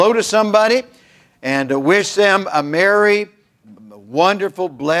Hello to somebody and wish them a merry, wonderful,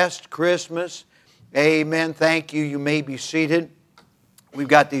 blessed Christmas. Amen. Thank you. You may be seated. We've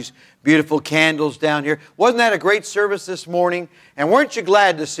got these beautiful candles down here. Wasn't that a great service this morning? And weren't you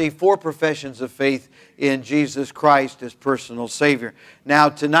glad to see 4 professions of faith in Jesus Christ as personal Savior? Now,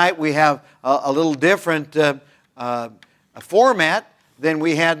 tonight we have a little different format than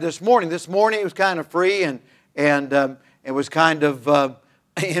we had this morning. This morning it was kind of free and it was kind of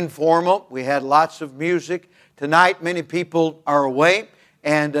informal. We had lots of music. Tonight many people are away,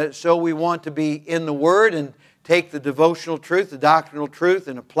 and so we want to be in the Word and take the devotional truth, the doctrinal truth,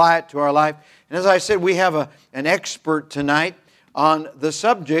 and apply it to our life. And as I said, we have an expert tonight on the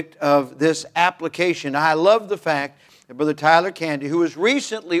subject of this application. I love the fact that Brother Tyler Candee, who was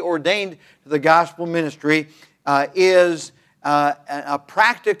recently ordained to the gospel ministry, is a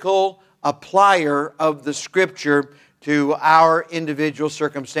practical applier of the Scripture to our individual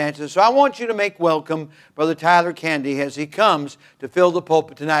circumstances. So I want you to make welcome Brother Tyler Candee as he comes to fill the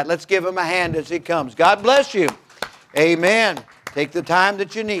pulpit tonight. Let's give him a hand as he comes. God bless you. Amen. Take the time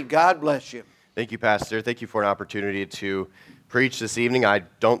that you need. God bless you. Thank you, Pastor. Thank you for an opportunity to preach this evening. I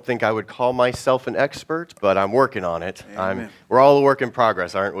don't think I would call myself an expert, but I'm working on it. We're all a work in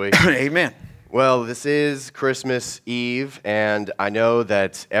progress, aren't we? Amen. Well, this is Christmas Eve, and I know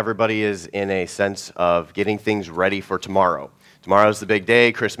that everybody is in a sense of getting things ready for tomorrow. Tomorrow's the big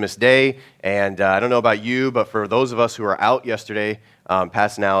day, Christmas Day, and I don't know about you, but for those of us who were out yesterday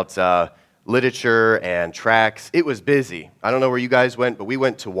passing out literature and tracts, it was busy. I don't know where you guys went, but we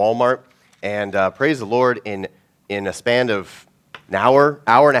went to Walmart, and praise the Lord, in a span of an hour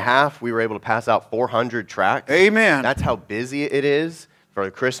and a half, we were able to pass out 400 tracts. Amen. That's how busy it is for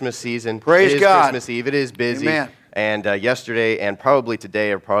the Christmas season. Praise God. Christmas Eve. It is busy. Amen. And yesterday and probably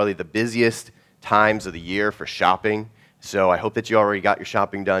today are probably the busiest times of the year for shopping. So I hope that you already got your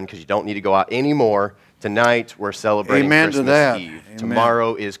shopping done because you don't need to go out anymore. Tonight we're celebrating Christmas Eve. Amen.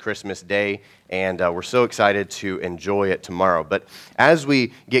 Tomorrow is Christmas Day, and we're so excited to enjoy it tomorrow. But as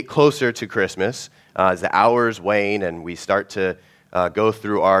we get closer to Christmas, as the hours wane and we start to go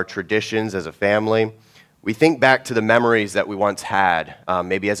through our traditions as a family, we think back to the memories that we once had,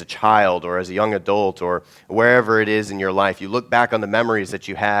 maybe as a child or as a young adult or wherever it is in your life. You look back on the memories that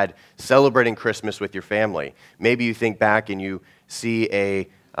you had celebrating Christmas with your family. Maybe you think back and you see a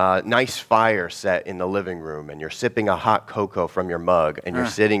nice fire set in the living room and you're sipping a hot cocoa from your mug and you're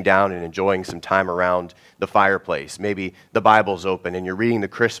sitting down and enjoying some time around the fireplace. Maybe the Bible's open and you're reading the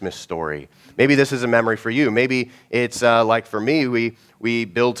Christmas story. Maybe this is a memory for you. Maybe it's like for me, we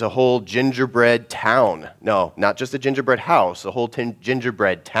built a whole gingerbread town. No, not just a gingerbread house, a whole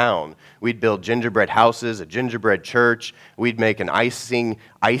gingerbread town. We'd build gingerbread houses, a gingerbread church. We'd make an ice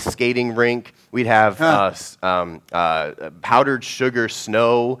skating rink. We'd have powdered sugar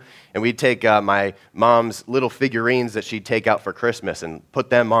snow. And we'd take my mom's little figurines that she'd take out for Christmas and put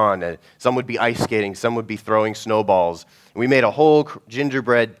them on. And some would be ice skating, some would be throwing snowballs. And we made a whole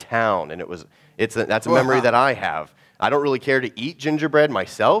gingerbread town, and that's a memory that I have. I don't really care to eat gingerbread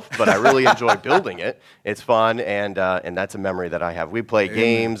myself, but I really enjoy building it. It's fun, and that's a memory that I have. We play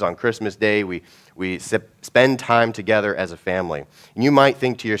games on Christmas Day. We spend time together as a family. And you might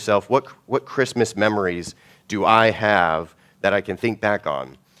think to yourself, what Christmas memories do I have that I can think back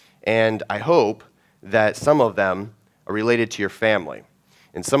on? And I hope that some of them are related to your family.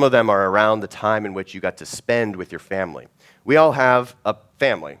 And some of them are around the time in which you got to spend with your family. We all have a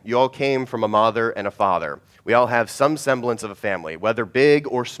family. You all came from a mother and a father. We all have some semblance of a family, whether big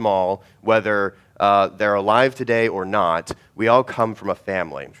or small, whether they're alive today or not. We all come from a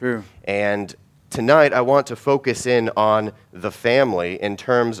family. True. And tonight I want to focus in on the family in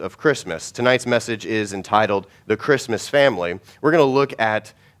terms of Christmas. Tonight's message is entitled The Christmas Family. We're going to look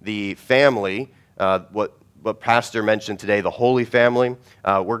at the family, what Pastor mentioned today, the Holy Family.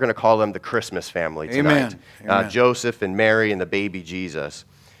 We're going to call them the Christmas family tonight. Amen. Joseph and Mary and the baby Jesus.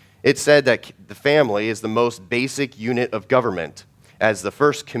 It's said that the family is the most basic unit of government, as the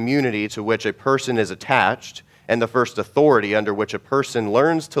first community to which a person is attached and the first authority under which a person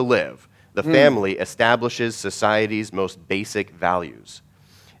learns to live. The family establishes society's most basic values.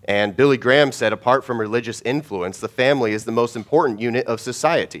 And Billy Graham said, apart from religious influence, the family is the most important unit of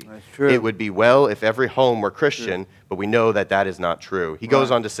society. That's true. It would be well if every home were Christian, but we know that that is not true. He goes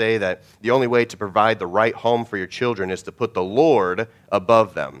on to say that the only way to provide the right home for your children is to put the Lord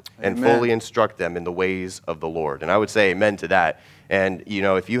above them and fully instruct them in the ways of the Lord. And I would say amen to that. And, you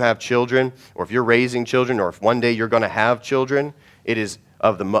know, if you have children, or if you're raising children, or if one day you're going to have children, it is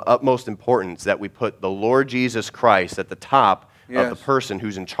of the utmost importance that we put the Lord Jesus Christ at the top of the person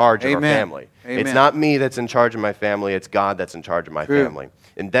who's in charge of our family. Amen. It's not me that's in charge of my family, it's God that's in charge of my family.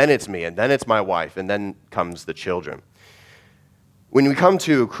 And then it's me, and then it's my wife, and then comes the children. When we come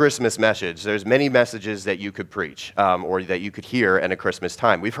to Christmas message, there's many messages that you could preach or that you could hear in a Christmas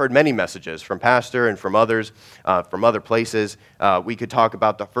time. We've heard many messages from Pastor and from others, from other places. We could talk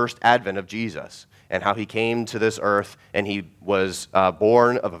about the first advent of Jesus and how he came to this earth and he was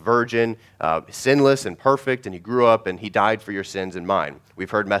born of a virgin, sinless and perfect, and he grew up and he died for your sins and mine. We've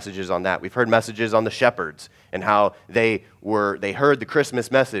heard messages on that. We've heard messages on the shepherds and how they heard the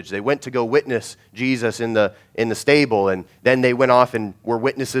Christmas message. They went to go witness Jesus in the stable, and then they went off and were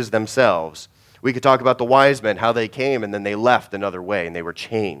witnesses themselves. We could talk about the wise men, how they came and then they left another way and they were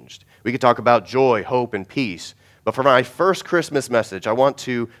changed. We could talk about joy, hope, and peace. But for my first Christmas message, I want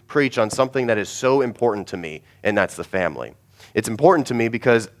to preach on something that is so important to me, and that's the family. It's important to me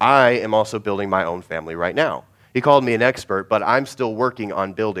because I am also building my own family right now. He called me an expert, but I'm still working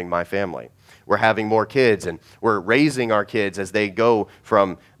on building my family. We're having more kids, and we're raising our kids as they go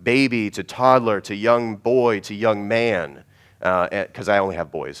from baby to toddler to young boy to young man, because I only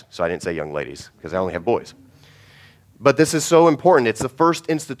have boys, so I didn't say young ladies, because I only have boys. But this is so important. It's the first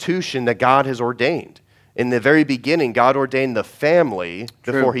institution that God has ordained. In the very beginning, God ordained the family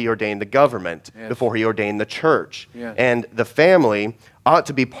before he ordained the government, before he ordained the church. Yes. And the family ought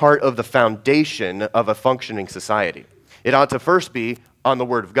to be part of the foundation of a functioning society. It ought to first be on the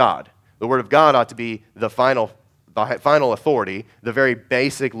Word of God. The Word of God ought to be the final authority, the very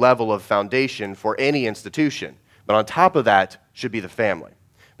basic level of foundation for any institution. But on top of that should be the family.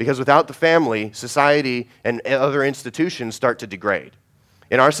 Because without the family, society and other institutions start to degrade.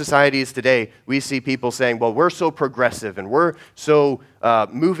 In our societies today, we see people saying, well, we're so progressive and we're so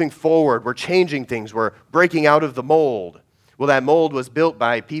moving forward, we're changing things, we're breaking out of the mold. Well, that mold was built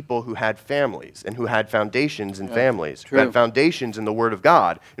by people who had families and who had foundations in families, who had foundations in the Word of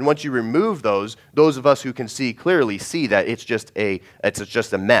God. And once you remove those of us who can see clearly see that it's just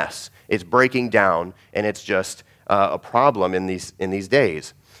a mess. It's breaking down, and it's just a problem in these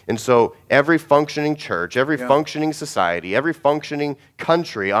days. And so every functioning church, every functioning society, every functioning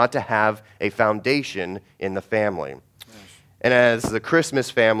country ought to have a foundation in the family. Yes. And as the Christmas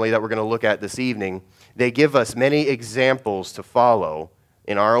family that we're going to look at this evening, they give us many examples to follow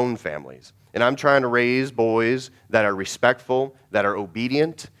in our own families. And I'm trying to raise boys that are respectful, that are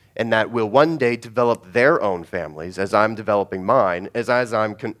obedient, and that will one day develop their own families as I'm developing mine, as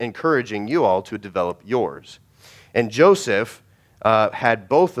I'm encouraging you all to develop yours. And Joseph had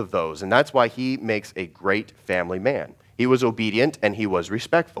both of those, and that's why he makes a great family man. He was obedient and he was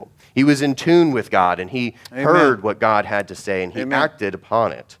respectful. He was in tune with God, and he heard what God had to say, and he acted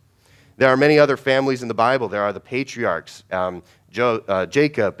upon it. There are many other families in the Bible. There are the patriarchs,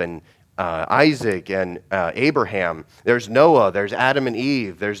 Jacob and Isaac and Abraham. There's Noah, there's Adam and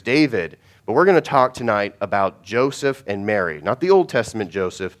Eve, there's David. But we're going to talk tonight about Joseph and Mary. Not the Old Testament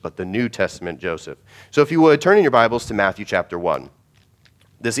Joseph, but the New Testament Joseph. So if you would, turn in your Bibles to Matthew chapter 1.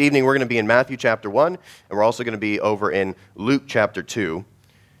 This evening we're going to be in Matthew chapter 1, and we're also going to be over in Luke chapter 2,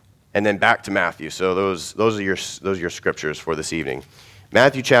 and then back to Matthew. So those are your scriptures for this evening.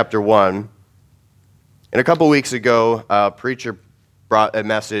 Matthew chapter 1. And a couple weeks ago, a preacher brought a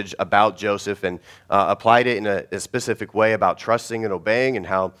message about Joseph and applied it in a specific way about trusting and obeying, and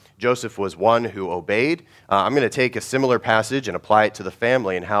how Joseph was one who obeyed. I'm going to take a similar passage and apply it to the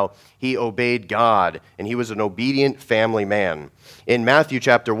family and how he obeyed God, and he was an obedient family man. In Matthew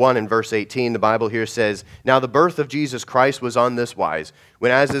chapter 1 and verse 18, the Bible here says, "Now the birth of Jesus Christ was on this wise,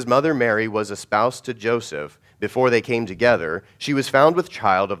 when as his mother Mary was espoused to Joseph, before they came together, she was found with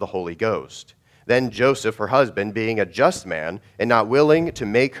child of the Holy Ghost. Then Joseph, her husband, being a just man, and not willing to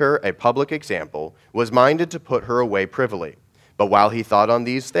make her a public example, was minded to put her away privily. But while he thought on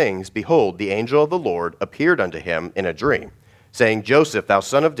these things, behold, the angel of the Lord appeared unto him in a dream, saying, Joseph, thou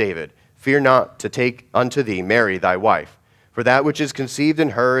son of David, fear not to take unto thee Mary thy wife, for that which is conceived in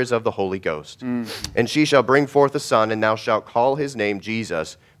her is of the Holy Ghost. And she shall bring forth a son, and thou shalt call his name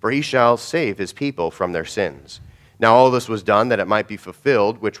Jesus, for he shall save his people from their sins. Now all this was done that it might be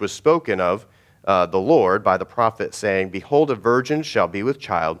fulfilled, which was spoken of the Lord by the prophet, saying, Behold, a virgin shall be with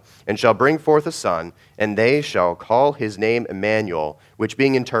child, and shall bring forth a son, and they shall call his name Emmanuel, which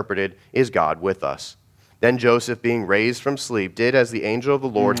being interpreted is God with us. Then Joseph, being raised from sleep, did as the angel of the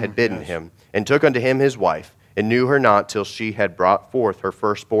Lord had bidden him, and took unto him his wife, and knew her not till she had brought forth her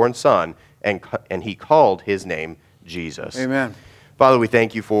firstborn son, and he called his name Jesus." Amen. Father, we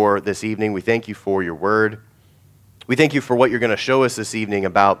thank you for this evening. We thank you for your word. We thank you for what you're going to show us this evening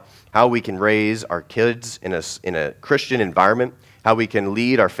about how we can raise our kids in a Christian environment, how we can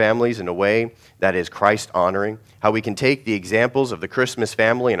lead our families in a way that is Christ-honoring, how we can take the examples of the Christmas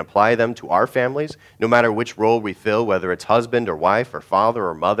family and apply them to our families, no matter which role we fill, whether it's husband or wife or father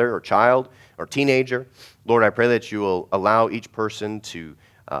or mother or child or teenager. Lord, I pray that you will allow each person to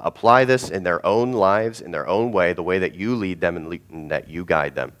apply this in their own lives, in their own way, the way that you lead them and that you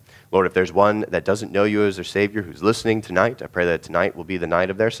guide them. Lord, if there's one that doesn't know you as their Savior who's listening tonight, I pray that tonight will be the night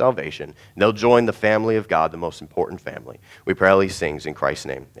of their salvation, and they'll join the family of God, the most important family. We pray all these things in Christ's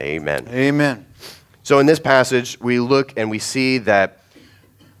name. Amen. Amen. So in this passage, we look and we see that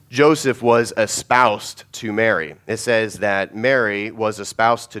Joseph was espoused to Mary. It says that Mary was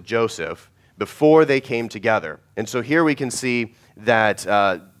espoused to Joseph before they came together. And so here we can see that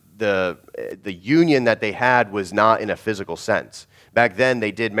the union that they had was not in a physical sense. Back then,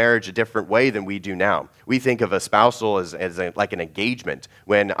 they did marriage a different way than we do now. We think of a spousal as like an engagement.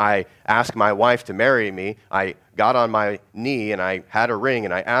 When I asked my wife to marry me, I got on my knee and I had a ring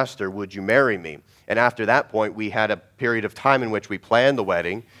and I asked her, would you marry me? And after that point, we had a period of time in which we planned the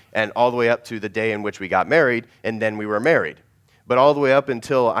wedding and all the way up to the day in which we got married, and then we were married. But all the way up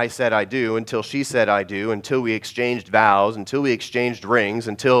until I said I do, until she said I do, until we exchanged vows, until we exchanged rings,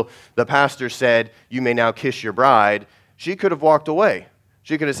 until the pastor said, you may now kiss your bride, she could have walked away.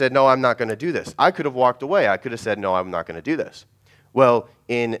 She could have said, no, I'm not going to do this. I could have walked away. I could have said, no, I'm not going to do this. Well,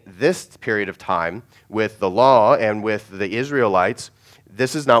 in this period of time, with the law and with the Israelites,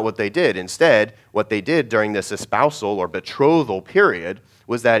 this is not what they did. Instead, what they did during this espousal or betrothal period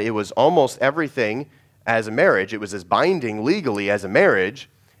was that it was almost everything as a marriage. It was as binding legally as a marriage,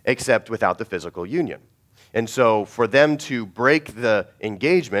 except without the physical union. And so for them to break the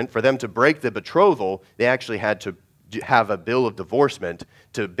engagement, for them to break the betrothal, they actually had to have a bill of divorcement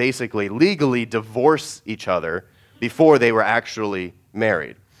to basically legally divorce each other before they were actually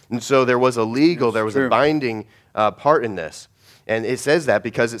married. And so there was a binding part in this. And it says that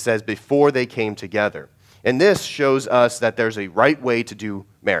because it says before they came together. And this shows us that there's a right way to do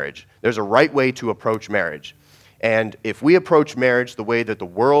marriage. There's a right way to approach marriage. And if we approach marriage the way that the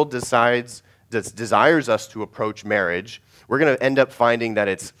world desires us to approach marriage, we're going to end up finding that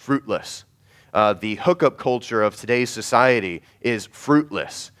it's fruitless. The hookup culture of today's society is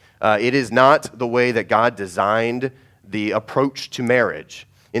fruitless. It is not the way that God designed the approach to marriage.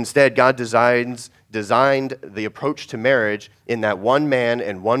 Instead, God designed the approach to marriage in that one man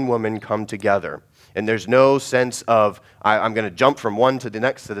and one woman come together. And there's no sense of, I'm going to jump from one to the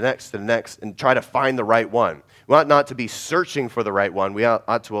next, to the next, to the next, and try to find the right one. We ought not to be searching for the right one. We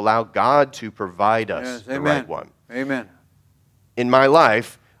ought to allow God to provide us the right one. Amen. In my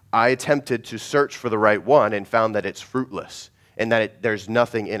life, I attempted to search for the right one and found that it's fruitless and that there's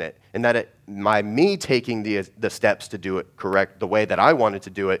nothing in it. And that me taking the steps to do it correct, the way that I wanted to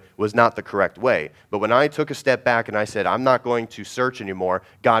do it, was not the correct way. But when I took a step back and I said, I'm not going to search anymore,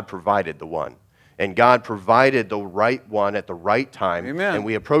 God provided the one. And God provided the right one at the right time. Amen. And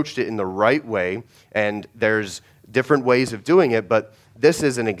we approached it in the right way. And there's different ways of doing it, but this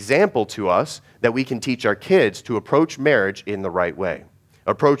is an example to us that we can teach our kids to approach marriage in the right way.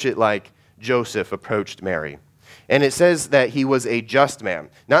 Approach it like Joseph approached Mary. And it says that he was a just man,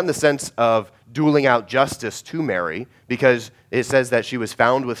 not in the sense of dueling out justice to Mary, because it says that she was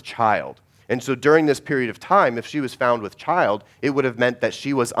found with child. And so during this period of time, if she was found with child, it would have meant that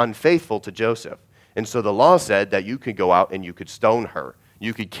she was unfaithful to Joseph. And so the law said that you could go out and you could stone her.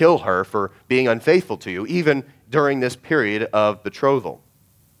 You could kill her for being unfaithful to you, even during this period of betrothal.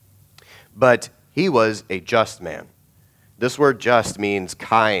 But he was a just man. This word just means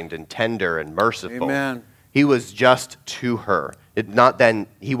kind and tender and merciful. Amen. He was just to her. Not that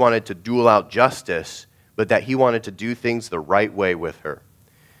he wanted to duel out justice, but that he wanted to do things the right way with her.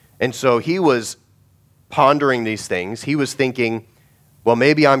 And so he was pondering these things. He was thinking, well,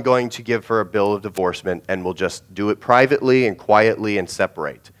 maybe I'm going to give her a bill of divorcement and we'll just do it privately and quietly and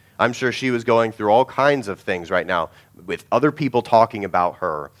separate. I'm sure she was going through all kinds of things right now with other people talking about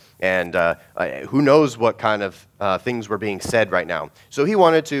her. And who knows what kind of things were being said right now. So he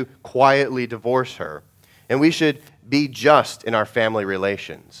wanted to quietly divorce her. And we should be just in our family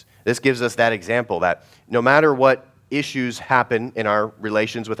relations. This gives us that example that no matter what issues happen in our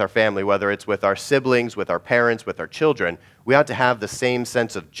relations with our family, whether it's with our siblings, with our parents, with our children, we ought to have the same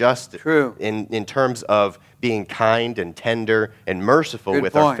sense of justice in terms of being kind and tender and merciful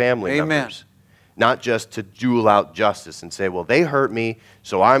with our family members. Not just to duel out justice and say, well, they hurt me,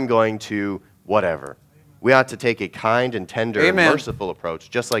 so I'm going to whatever. We ought to take a kind and tender and merciful approach,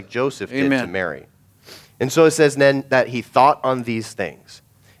 just like Joseph did to Mary. And so it says then that he thought on these things.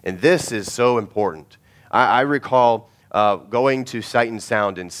 And this is so important. I recall going to Sight and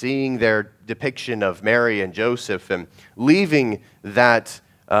Sound and seeing their depiction of Mary and Joseph and leaving that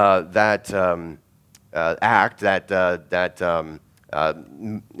act,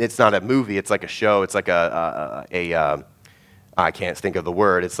 it's not a movie, it's like a show, it's like I can't think of the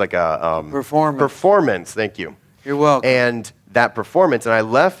word, it's like a performance, thank you. You're welcome. And that performance, and I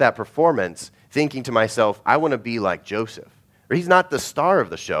left that performance thinking to myself, I want to be like Joseph. Or he's not the star of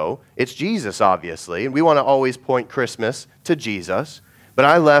the show, it's Jesus, obviously, and we want to always point Christmas to Jesus, but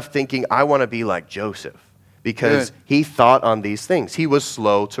I left thinking, I want to be like Joseph, because he thought on these things. He was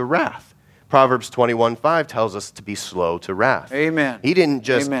slow to wrath. Proverbs 21:5 tells us to be slow to wrath. Amen. He didn't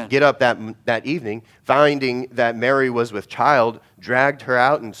just get up that evening, finding that Mary was with child, dragged her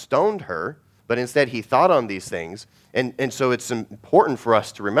out and stoned her, but instead he thought on these things. And so it's important for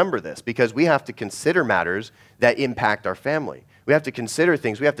us to remember this, because we have to consider matters that impact our family. We have to consider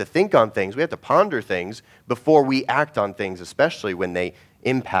things. We have to think on things. We have to ponder things before we act on things, especially when they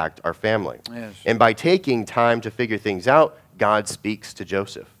impact our family. Yes. And by taking time to figure things out, God speaks to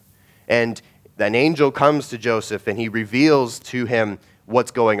Joseph. And an angel comes to Joseph, and he reveals to him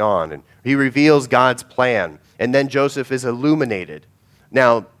what's going on. And he reveals God's plan. And then Joseph is illuminated.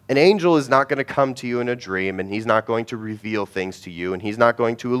 Now, an angel is not going to come to you in a dream, and he's not going to reveal things to you, and he's not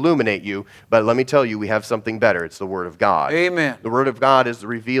going to illuminate you. But let me tell you, we have something better. It's the Word of God. Amen. The Word of God is the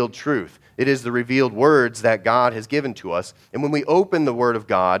revealed truth. It is the revealed words that God has given to us. And when we open the Word of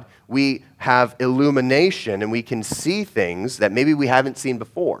God, we have illumination, and we can see things that maybe we haven't seen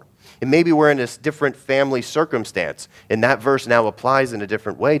before. And maybe we're in a different family circumstance, and that verse now applies in a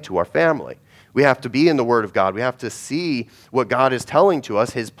different way to our family. We have to be in the Word of God. We have to see what God is telling to us,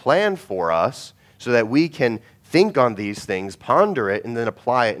 His plan for us, so that we can think on these things, ponder it, and then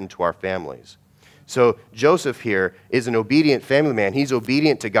apply it into our families. So Joseph here is an obedient family man. He's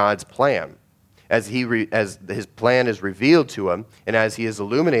obedient to God's plan. As his plan is revealed to him, and as he is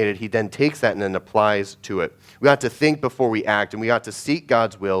illuminated, he then takes that and then applies to it. We have to think before we act, and we have to seek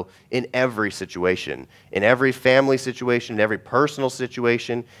God's will in every situation. In every family situation, in every personal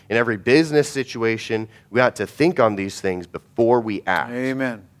situation, in every business situation, we have to think on these things before we act.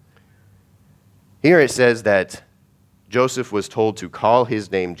 Amen. Here it says that Joseph was told to call his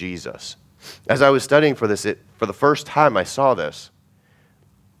name Jesus. As I was studying for this, for the first time I saw this.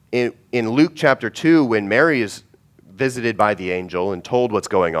 In Luke chapter 2, when Mary is visited by the angel and told what's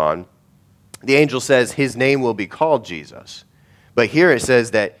going on, the angel says his name will be called Jesus. But here it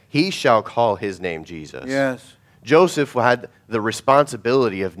says that he shall call his name Jesus. Yes. Joseph had the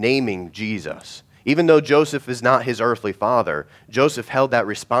responsibility of naming Jesus. Even though Joseph is not his earthly father, Joseph held that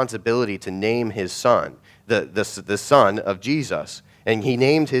responsibility to name his son, the son of Jesus. And he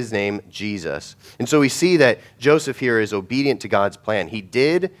named his name Jesus. And so we see that Joseph here is obedient to God's plan. He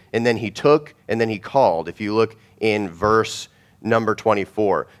did, and then he took, and then he called. If you look in verse number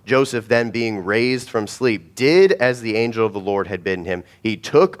 24, Joseph then being raised from sleep, did as the angel of the Lord had bidden him. He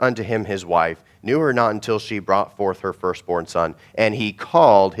took unto him his wife, knew her not until she brought forth her firstborn son, and he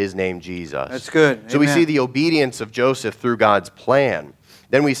called his name Jesus. That's good. So we see the obedience of Joseph through God's plan.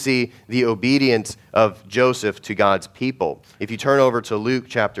 Then we see the obedience of Joseph to God's people. If you turn over to Luke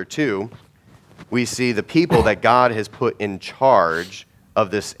chapter 2, we see the people that God has put in charge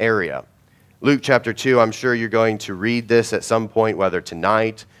of this area. Luke chapter 2, I'm sure you're going to read this at some point, whether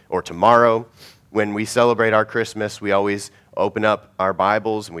tonight or tomorrow. When we celebrate our Christmas, we always open up our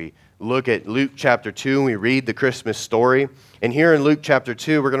Bibles and we look at Luke chapter 2 and we read the Christmas story. And here in Luke chapter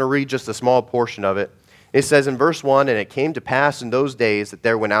 2, we're going to read just a small portion of it. It says in verse 1, "And it came to pass in those days that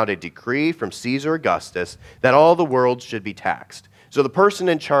there went out a decree from Caesar Augustus that all the world should be taxed." So the person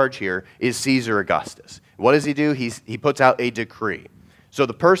in charge here is Caesar Augustus. What does he do? He puts out a decree. So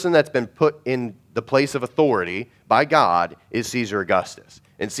the person that's been put in the place of authority by God is Caesar Augustus.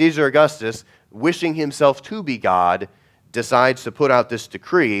 And Caesar Augustus, wishing himself to be God, decides to put out this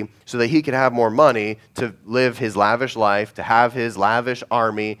decree so that he could have more money to live his lavish life, to have his lavish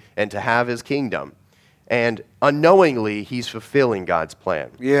army, and to have his kingdom. And unknowingly, he's fulfilling God's plan.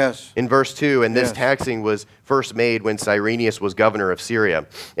 Yes. In verse 2, "And this taxing was first made when Cyrenius was governor of Syria,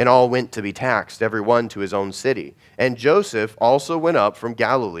 and all went to be taxed, every one to his own city. And Joseph also went up from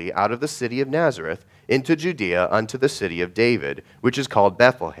Galilee out of the city of Nazareth into Judea unto the city of David, which is called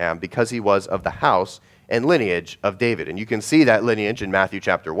Bethlehem, because he was of the house and lineage of David." And you can see that lineage in Matthew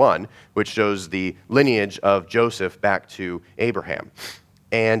chapter 1, which shows the lineage of Joseph back to Abraham.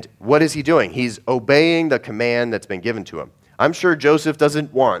 And what is he doing? He's obeying the command that's been given to him. I'm sure Joseph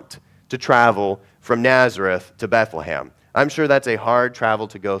doesn't want to travel from Nazareth to Bethlehem. I'm sure that's a hard travel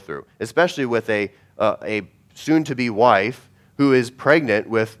to go through, especially with a soon-to-be wife who is pregnant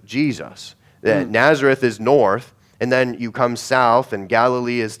with Jesus. Nazareth is north, and then you come south, and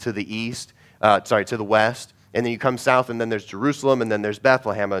Galilee is to the east, to the west, and then you come south, and then there's Jerusalem, and then there's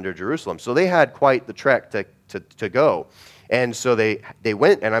Bethlehem under Jerusalem. So they had quite the trek to go. And so they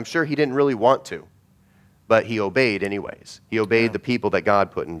went, and I'm sure he didn't really want to, but he obeyed anyways. He obeyed the people that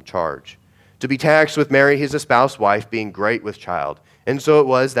God put in charge. To be taxed with Mary, his espoused wife, being great with child. And so it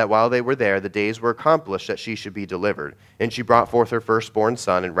was that while they were there, the days were accomplished that she should be delivered. And she brought forth her firstborn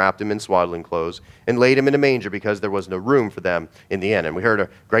son, and wrapped him in swaddling clothes, and laid him in a manger, because there was no room for them in the inn. And we heard a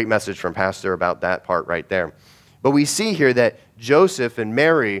great message from Pastor about that part right there. But we see here that Joseph and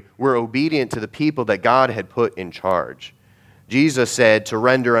Mary were obedient to the people that God had put in charge. Jesus said to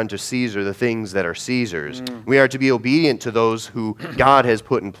render unto Caesar the things that are Caesar's. We are to be obedient to those who God has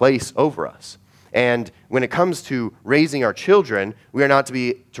put in place over us. And when it comes to raising our children, we are not to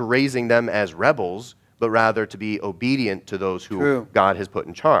be to raising them as rebels, but rather to be obedient to those who God has put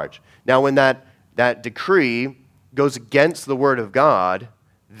in charge. Now, when that decree goes against the word of God,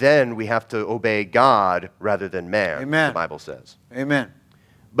 then we have to obey God rather than man, the Bible says. Amen.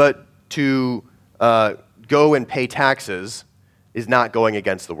 But to go and pay taxes is not going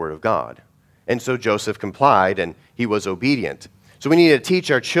against the word of God. And so Joseph complied, and he was obedient. So we need to teach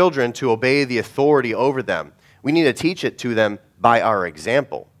our children to obey the authority over them. We need to teach it to them by our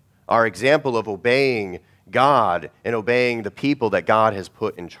example of obeying God and obeying the people that God has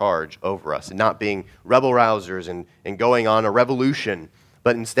put in charge over us, and not being rebel rousers and going on a revolution,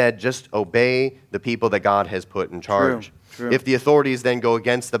 but instead just obey the people that God has put in charge. True. If the authorities then go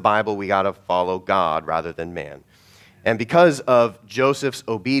against the Bible, we got to follow God rather than man. And because of Joseph's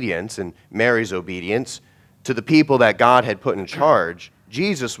obedience and Mary's obedience to the people that God had put in charge,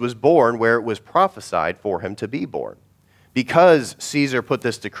 Jesus was born where it was prophesied for him to be born. Because Caesar put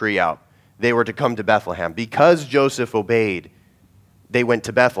this decree out, they were to come to Bethlehem. Because Joseph obeyed, they went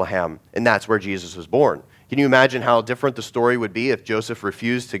to Bethlehem, and that's where Jesus was born. Can you imagine how different the story would be if Joseph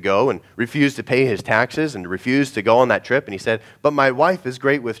refused to go and refused to pay his taxes and refused to go on that trip, and he said, "But my wife is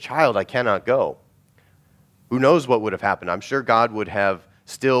great with child, I cannot go." Who knows what would have happened? I'm sure God would have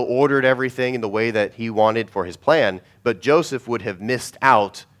still ordered everything in the way that he wanted for his plan, but Joseph would have missed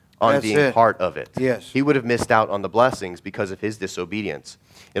out on being part of it. Yes. He would have missed out on the blessings because of his disobedience.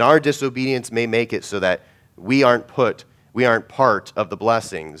 And our disobedience may make it so that we aren't part of the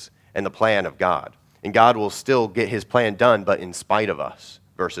blessings and the plan of God. And God will still get his plan done, but in spite of us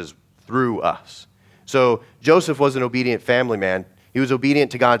versus through us. So Joseph was an obedient family man. He was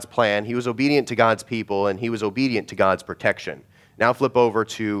obedient to God's plan, he was obedient to God's people, and he was obedient to God's protection. Now flip over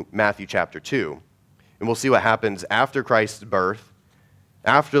to Matthew chapter 2, and we'll see what happens after Christ's birth,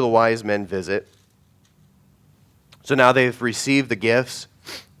 after the wise men visit. So now they've received the gifts.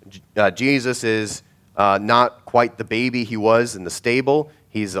 Jesus is not quite the baby he was in the stable.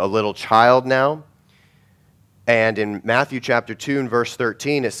 He's a little child now. And in Matthew chapter 2 and verse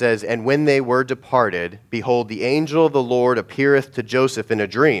 13, it says, "And when they were departed, behold, the angel of the Lord appeareth to Joseph in a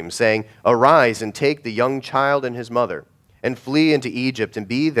dream, saying, Arise, and take the young child and his mother, and flee into Egypt, and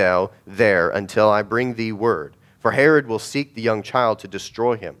be thou there until I bring thee word. For Herod will seek the young child to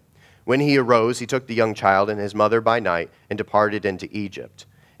destroy him. When he arose, he took the young child and his mother by night, and departed into Egypt.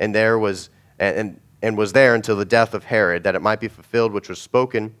 And was there until the death of Herod, that it might be fulfilled which was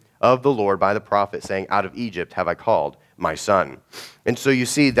spoken of the Lord by the prophet, saying, Out of Egypt have I called my son." And so you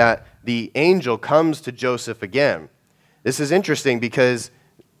see that the angel comes to Joseph again. This is interesting because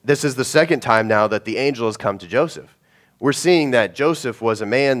this is the second time now that the angel has come to Joseph. We're seeing that Joseph was a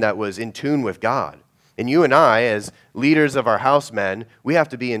man that was in tune with God. And you and I, as leaders of our house men, we have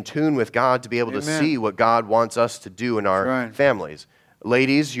to be in tune with God to be able to see what God wants us to do in our families.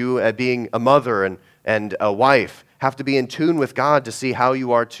 Ladies, you being a mother and a wife, have to be in tune with God to see how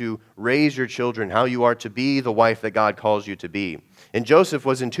you are to raise your children, how you are to be the wife that God calls you to be. And Joseph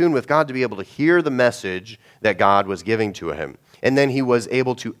was in tune with God to be able to hear the message that God was giving to him. And then he was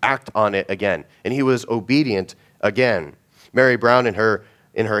able to act on it again. And he was obedient again. Mary Brown, in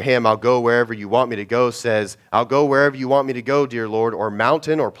her hymn, "I'll Go Wherever You Want Me to Go," says, "I'll go wherever you want me to go, dear Lord, or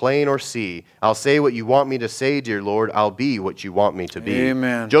mountain or plain or sea. I'll say what you want me to say, dear Lord. I'll be what you want me to be."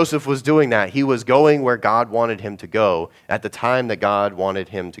 Amen. Joseph was doing that. He was going where God wanted him to go at the time that God wanted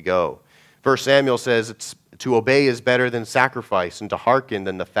him to go. 1 Samuel says, "To obey is better than sacrifice, and to hearken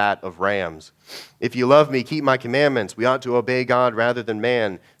than the fat of rams." If you love me, keep my commandments. We ought to obey God rather than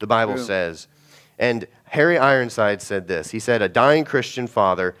man, the Bible says. And Harry Ironside said this. He said, "A dying Christian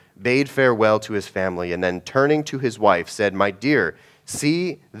father bade farewell to his family, and then turning to his wife said, 'My dear,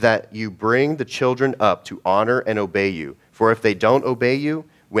 see that you bring the children up to honor and obey you. For if they don't obey you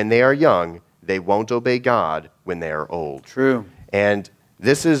when they are young, they won't obey God when they are old.'" True. And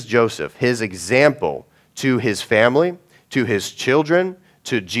this is Joseph, his example to his family, to his children,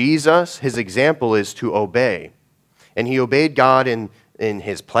 to Jesus. His example is to obey. And he obeyed God in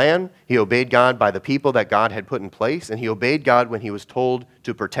his plan. He obeyed God by the people that God had put in place. And he obeyed God when he was told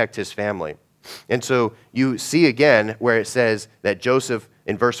to protect his family. And so you see again where it says that Joseph,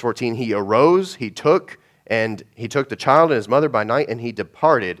 in verse 14, he arose, he took the child and his mother by night, and he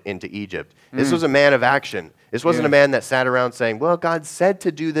departed into Egypt. This was a man of action. This wasn't a man that sat around saying, well, God said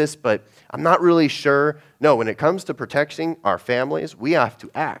to do this, but I'm not really sure. No, when it comes to protecting our families, we have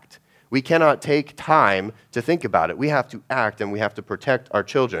to act. We cannot take time to think about it. We have to act, and we have to protect our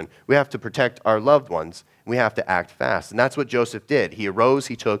children. We have to protect our loved ones. We have to act fast. And that's what Joseph did. He arose,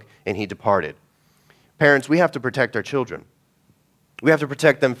 he took, and he departed. Parents, we have to protect our children. We have to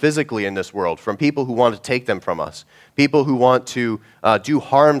protect them physically in this world from people who want to take them from us, people who want to do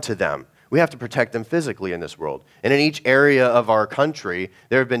harm to them. We have to protect them physically in this world. And in each area of our country,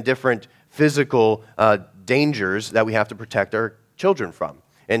 there have been different physical dangers that we have to protect our children from.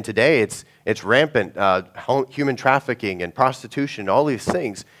 And today, it's rampant human trafficking and prostitution, all these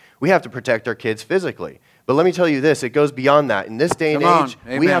things. We have to protect our kids physically. But let me tell you this, it goes beyond that. In this day and age,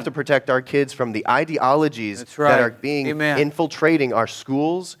 we have to protect our kids from the ideologies that are being infiltrating our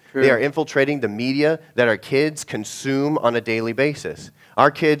schools. True. They are infiltrating the media that our kids consume on a daily basis.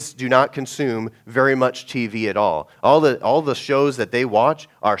 Our kids do not consume very much TV at all. All the shows that they watch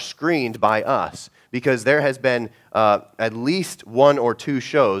are screened by us, because there has been at least 1 or 2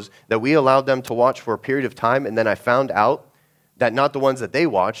 shows that we allowed them to watch for a period of time, and then I found out that not the ones that they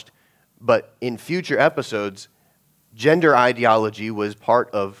watched, but in future episodes, gender ideology was part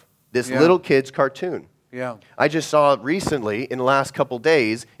of this little kid's cartoon. Yeah. I just saw recently, in the last couple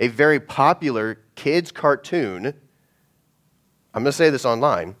days, a very popular kids' cartoon. I'm going to say this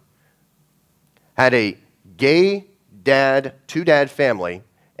online. Had a gay dad, 2-dad family,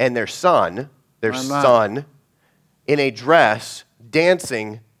 and their son, in a dress,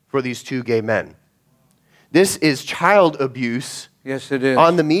 dancing for these 2 gay men. This is child abuse. Yes, it is.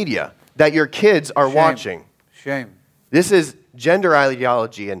 On the media that your kids are watching. Shame. This is gender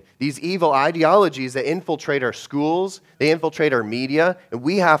ideology and these evil ideologies that infiltrate our schools, they infiltrate our media, and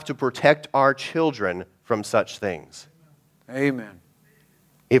we have to protect our children from such things. Amen.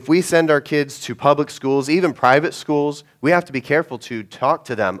 If we send our kids to public schools, even private schools, we have to be careful to talk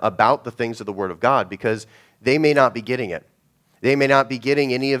to them about the things of the Word of God, because they may not be getting it. They may not be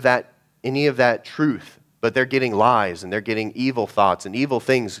getting any of that truth. But they're getting lies, and they're getting evil thoughts and evil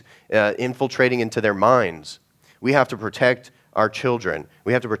things infiltrating into their minds. We have to protect our children.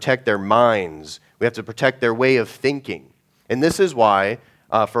 We have to protect their minds. We have to protect their way of thinking. And this is why,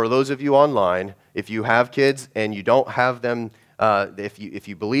 for those of you online, if you have kids and you don't have them, if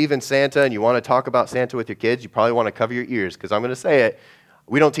you believe in Santa and you want to talk about Santa with your kids, you probably want to cover your ears, because I'm going to say it,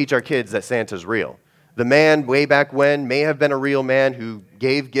 we don't teach our kids that Santa's real. The man way back when may have been a real man who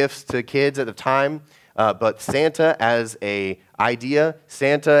gave gifts to kids at the time, but Santa as an idea,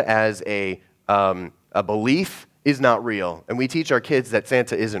 Santa as a belief is not real. And we teach our kids that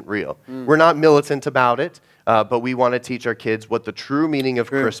Santa isn't real. We're not militant about it, but we want to teach our kids what the true meaning of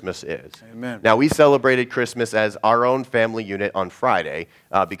Christmas is. Amen. Now, we celebrated Christmas as our own family unit on Friday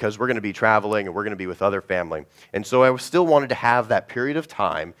because we're going to be traveling and we're going to be with other family. And so I still wanted to have that period of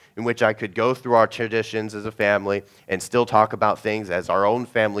time in which I could go through our traditions as a family and still talk about things as our own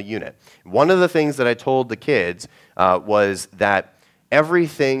family unit. One of the things that I told the kids was that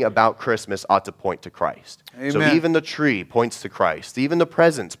everything about Christmas ought to point to Christ. Amen. So even the tree points to Christ. Even the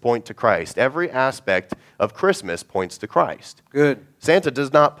presents point to Christ. Every aspect of Christmas points to Christ. Good. Santa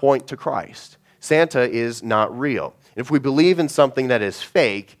does not point to Christ. Santa is not real. If we believe in something that is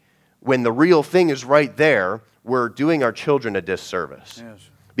fake, when the real thing is right there, we're doing our children a disservice. Yes.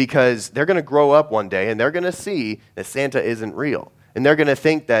 Because they're going to grow up one day and they're going to see that Santa isn't real. And they're going to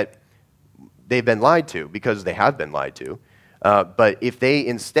think that they've been lied to, because they have been lied to. But if they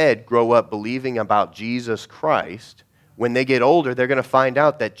instead grow up believing about Jesus Christ, when they get older, they're going to find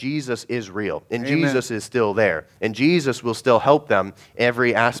out that Jesus is real, and Amen. Jesus is still there, and Jesus will still help them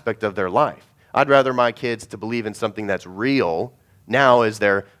every aspect of their life. I'd rather my kids to believe in something that's real now as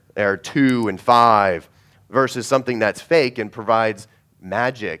they're 2 and 5 versus something that's fake and provides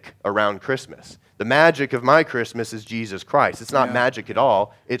magic around Christmas. The magic of my Christmas is Jesus Christ. It's not magic at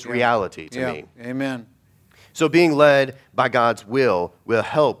all. It's reality to me. Amen. So being led by God's will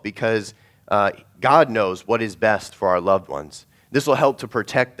help, because God knows what is best for our loved ones. This will help to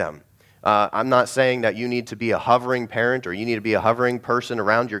protect them. I'm not saying that you need to be a hovering parent or you need to be a hovering person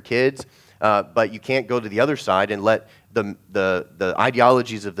around your kids, but you can't go to the other side and let the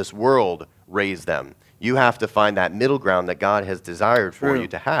ideologies of this world raise them. You have to find that middle ground that God has desired for you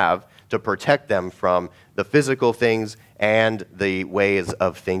to have to protect them from the physical things and the ways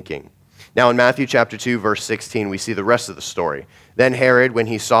of thinking. Now in Matthew chapter 2, verse 16, we see the rest of the story. Then Herod, when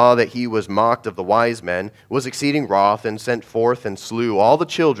he saw that he was mocked of the wise men, was exceeding wroth, and sent forth and slew all the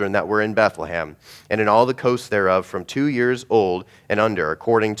children that were in Bethlehem, and in all the coasts thereof, from 2 years old and under,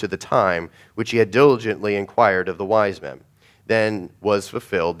 according to the time which he had diligently inquired of the wise men. Then was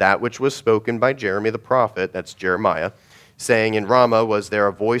fulfilled that which was spoken by Jeremy the prophet, that's Jeremiah, saying, In Ramah was there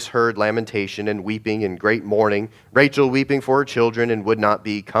a voice heard, lamentation and weeping and great mourning, Rachel weeping for her children, and would not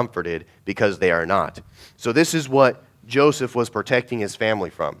be comforted, because they are not. So this is what Joseph was protecting his family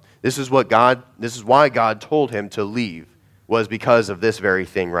from. This is why God told him to leave, was because of this very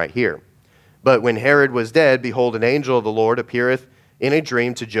thing right here. But when Herod was dead, behold, an angel of the Lord appeareth in a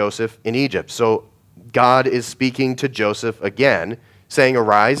dream to Joseph in Egypt. So God is speaking to Joseph again, saying,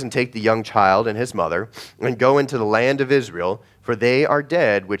 Arise and take the young child and his mother, and go into the land of Israel, for they are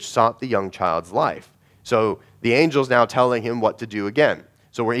dead which sought the young child's life. So the angel's now telling him what to do again.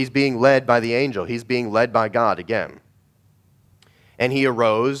 So where he's being led by the angel, he's being led by God again. And he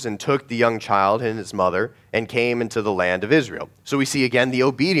arose and took the young child and his mother, and came into the land of Israel. So we see again the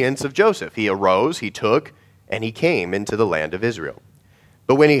obedience of Joseph. He arose, he took, and he came into the land of Israel.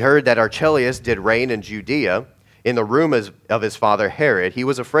 But when he heard that Archelaus did reign in Judea, in the room of his father Herod, he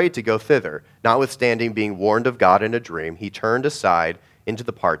was afraid to go thither. Notwithstanding being warned of God in a dream, he turned aside into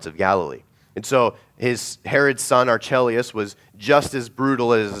the parts of Galilee. And so Herod's son Archelaus was just as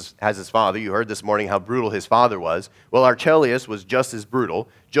brutal as his father. You heard this morning how brutal his father was. Well, Archelaus was just as brutal.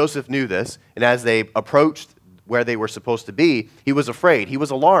 Joseph knew this, and as they approached where they were supposed to be, he was afraid. He was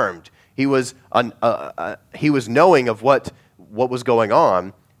alarmed. He was knowing of what was going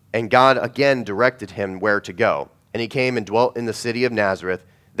on, and God again directed him where to go. And he came and dwelt in the city of Nazareth,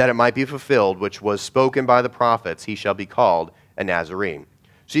 that it might be fulfilled, which was spoken by the prophets, he shall be called a Nazarene.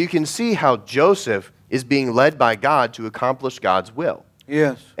 So you can see how Joseph is being led by God to accomplish God's will.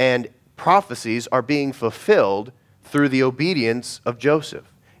 Yes. And prophecies are being fulfilled through the obedience of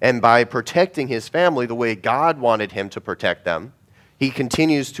Joseph. And by protecting his family the way God wanted him to protect them, he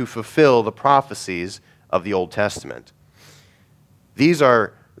continues to fulfill the prophecies of the Old Testament.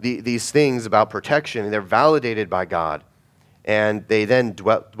 These things about protection, they're validated by God. And they then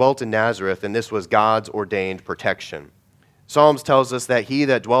dwelt in Nazareth, and this was God's ordained protection. Psalms tells us that he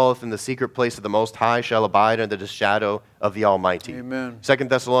that dwelleth in the secret place of the Most High shall abide under the shadow of the Almighty. Amen. 2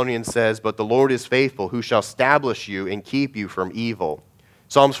 Thessalonians says, But the Lord is faithful, who shall establish you and keep you from evil.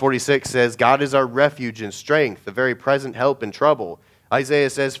 Psalms 46 says, God is our refuge and strength, the very present help in trouble. Isaiah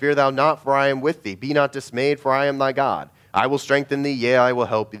says, Fear thou not, for I am with thee. Be not dismayed, for I am thy God. I will strengthen thee, yea, I will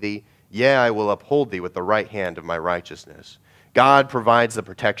help thee. Yea, I will uphold thee with the right hand of my righteousness. God provides the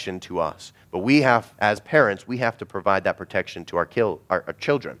protection to us. But we have, as parents, we have to provide that protection to our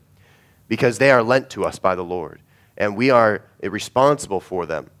children, because they are lent to us by the Lord, and we are responsible for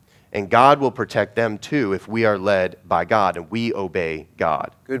them. And God will protect them too if we are led by God and we obey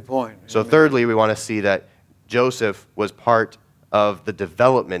God. Good point. So Amen. thirdly, we want to see that Joseph was part of the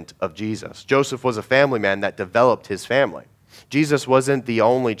development of Jesus. Joseph was a family man that developed his family. Jesus wasn't the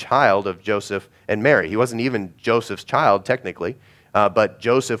only child of Joseph and Mary. He wasn't even Joseph's child, technically. But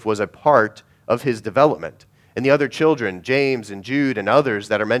Joseph was a part of his development. And the other children, James and Jude and others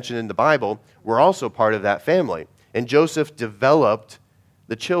that are mentioned in the Bible, were also part of that family. And Joseph developed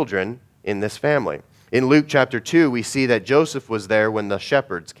the children in this family. In Luke chapter 2, we see that Joseph was there when the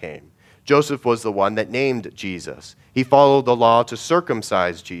shepherds came. Joseph was the one that named Jesus. He followed the law to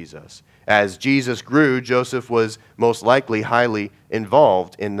circumcise Jesus. As Jesus grew, Joseph was most likely highly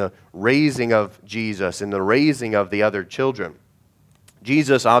involved in the raising of Jesus, in the raising of the other children.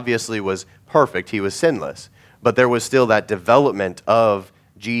 Jesus obviously was perfect. He was sinless. But there was still that development of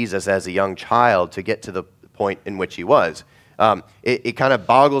Jesus as a young child to get to the point in which he was. It kind of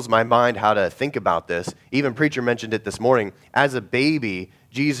boggles my mind how to think about this. Even Preacher mentioned it this morning. As a baby,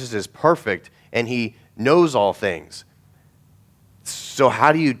 Jesus is perfect, and he knows all things. So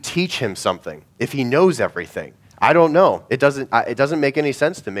how do you teach him something if he knows everything? I don't know. It doesn't make any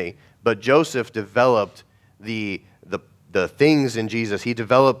sense to me. But Joseph developed the things in Jesus. He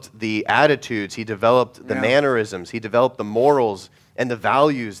developed the attitudes. He developed the mannerisms. He developed the morals and the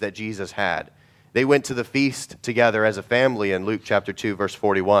values that Jesus had. They went to the feast together as a family in Luke chapter 2, verse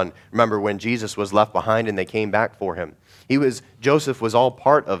 41. Remember when Jesus was left behind and they came back for him. Joseph was all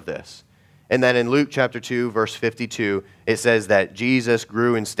part of this. And then in Luke chapter 2, verse 52, it says that Jesus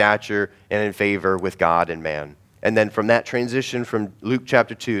grew in stature and in favor with God and man. And then from that transition from Luke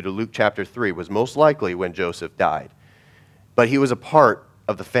chapter 2 to Luke chapter 3 was most likely when Joseph died. But he was a part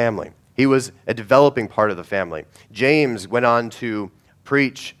of the family. He was a developing part of the family. James went on to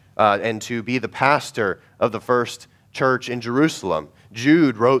preach and to be the pastor of the first church in Jerusalem.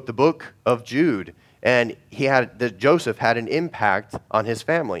 Jude wrote the book of Jude, and Joseph had an impact on his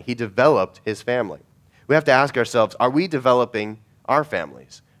family. He developed his family. We have to ask ourselves, are we developing our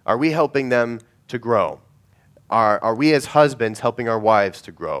families? Are we helping them to grow? Are we as husbands helping our wives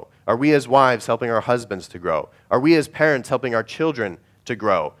to grow? Are we as wives helping our husbands to grow? Are we as parents helping our children to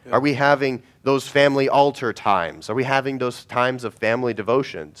grow? Yeah. Are we having those family altar times? Are we having those times of family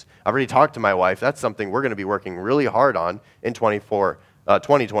devotions? I've already talked to my wife. That's something we're going to be working really hard on in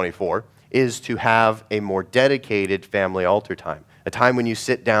 2024, is to have a more dedicated family altar time. A time when you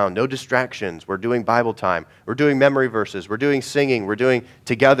sit down, no distractions. We're doing Bible time. We're doing memory verses. We're doing singing. We're doing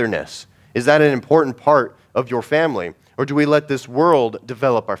togetherness. Is that an important part of your family? Or do we let this world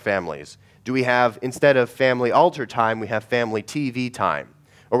develop our families? Do we have, instead of family altar time, we have family TV time?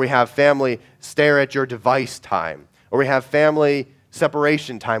 Or we have family stare at your device time? Or we have family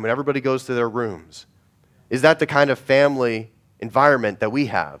separation time when everybody goes to their rooms? Is that the kind of family environment that we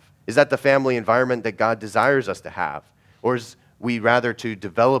have? Is that the family environment that God desires us to have? Or is we rather to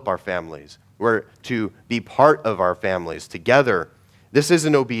develop our families? We're to be part of our families together. This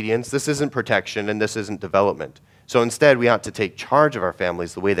isn't obedience, this isn't protection, and this isn't development. So instead, we ought to take charge of our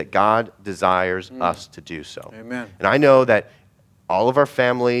families the way that God desires us to do so. Amen. And I know that all of our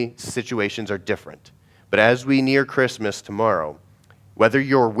family situations are different. But as we near Christmas tomorrow, whether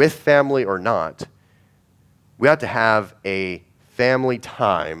you're with family or not, we ought to have a family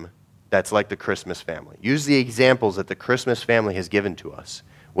time that's like the Christmas family. Use the examples that the Christmas family has given to us,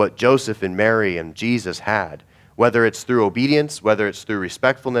 what Joseph and Mary and Jesus had. Whether it's through obedience, whether it's through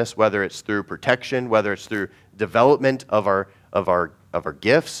respectfulness, whether it's through protection, whether it's through development of our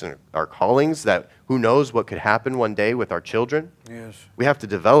gifts and our callings, that who knows what could happen one day with our children. Yes. We have to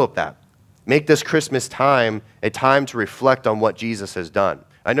develop that. Make this Christmas time a time to reflect on what Jesus has done.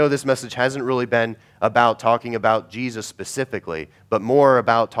 I know this message hasn't really been about talking about Jesus specifically, but more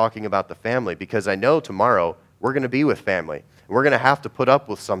about talking about the family, because I know tomorrow we're going to be with family. We're going to have to put up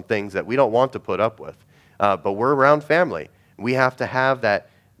with some things that we don't want to put up with. But we're around family. We have to have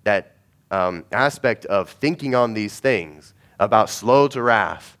that aspect of thinking on these things, about slow to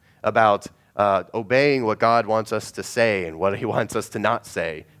wrath, about obeying what God wants us to say and what he wants us to not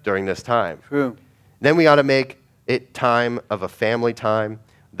say during this time. True. Then we ought to make it time of a family time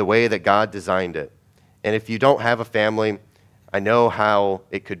the way that God designed it. And if you don't have a family, I know how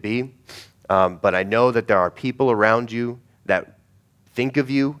it could be, but I know that there are people around you that think of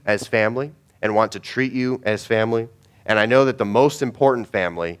you as family and want to treat you as family. And I know that the most important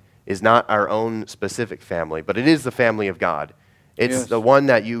family is not our own specific family, but it is the family of God. It's the one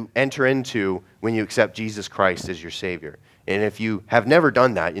that you enter into when you accept Jesus Christ as your Savior. And if you have never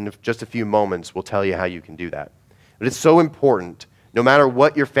done that, in just a few moments, we'll tell you how you can do that. But it's so important, no matter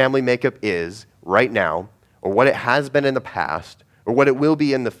what your family makeup is right now, or what it has been in the past, or what it will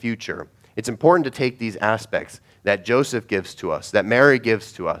be in the future, it's important to take these aspects that Joseph gives to us, that Mary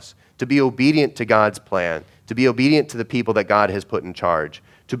gives to us, to be obedient to God's plan, to be obedient to the people that God has put in charge,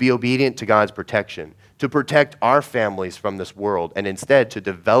 to be obedient to God's protection, to protect our families from this world, and instead to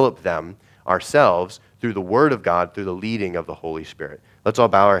develop them ourselves through the Word of God, through the leading of the Holy Spirit. Let's all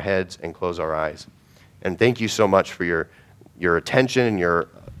bow our heads and close our eyes. And thank you so much for your attention and your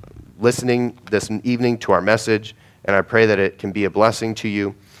listening this evening to our message, and I pray that it can be a blessing to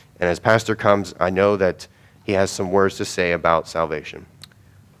you. And as Pastor comes, I know that he has some words to say about salvation.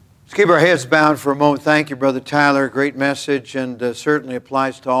 Let's keep our heads bowed for a moment. Thank you, Brother Tyler. Great message, and certainly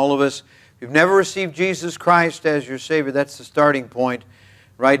applies to all of us. If you've never received Jesus Christ as your Savior, that's the starting point.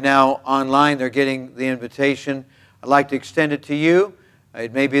 Right now, online, they're getting the invitation. I'd like to extend it to you.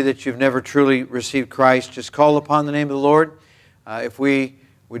 It may be that you've never truly received Christ. Just call upon the name of the Lord. If we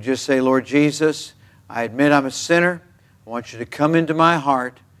would just say, Lord Jesus, I admit I'm a sinner. I want you to come into my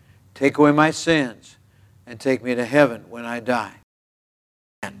heart, take away my sins, and take me to heaven when I die.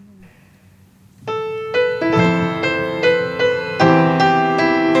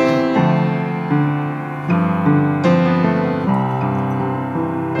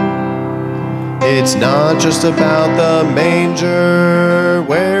 It's not just about the manger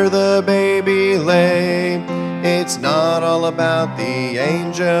where the baby lay. It's not all about the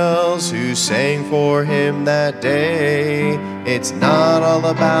angels who sang for him that day. It's not all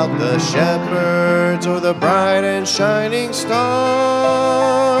about the shepherds or the bright and shining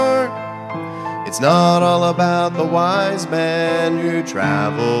star. It's not all about the wise men who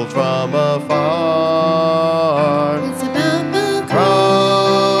traveled from afar. It's about the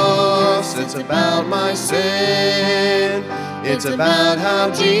cross. It's about my sin. It's about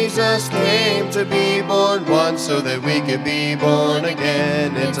how Jesus came to be born once so that we could be born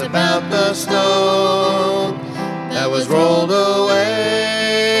again. It's about the stone that was rolled away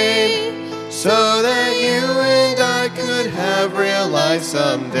so that you and I could have real life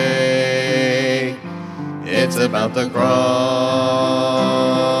someday. It's about the cross.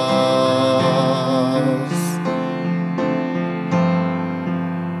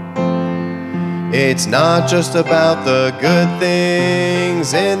 It's not just about the good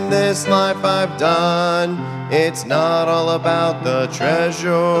things in this life I've done. It's not all about the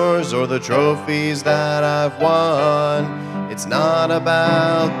treasures or the trophies that I've won. It's not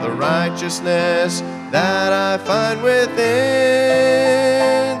about the righteousness that I find within.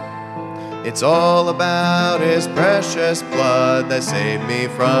 It's all about His precious blood that saved me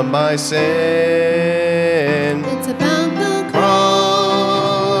from my sin. It's about the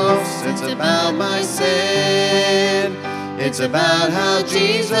cross. It's about my sin. It's about how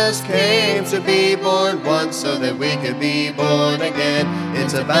Jesus came to be born once so that we could be born again.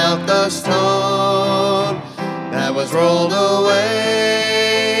 It's about the stone that was rolled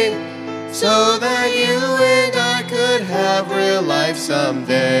away so that you and I could have real life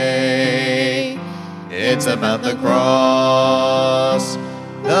someday. It's about the cross.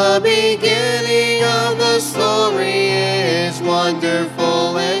 The beginning of the story is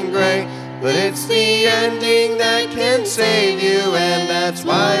wonderful and great, but it's the ending that can save you, and that's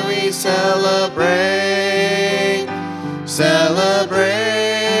why we celebrate. Celebrate.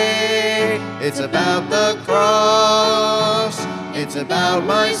 It's about the cross. It's about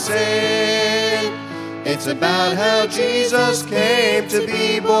my sin. It's about how Jesus came to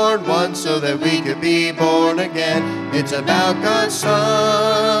be born once so that we could be born again. It's about God's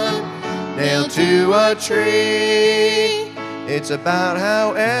Son nailed to a tree. It's about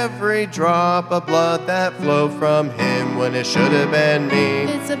how every drop of blood that flowed from Him when it should have been me.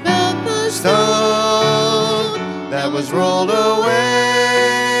 It's about the stone that was rolled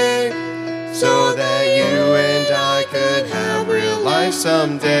away so that you and I could have real life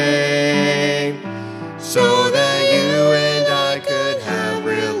someday. So that you and I could have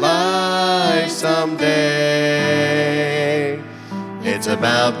real life someday. It's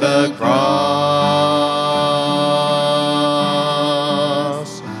about the cross.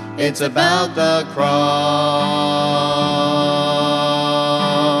 It's about the cross.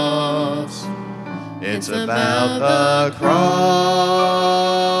 It's about the cross.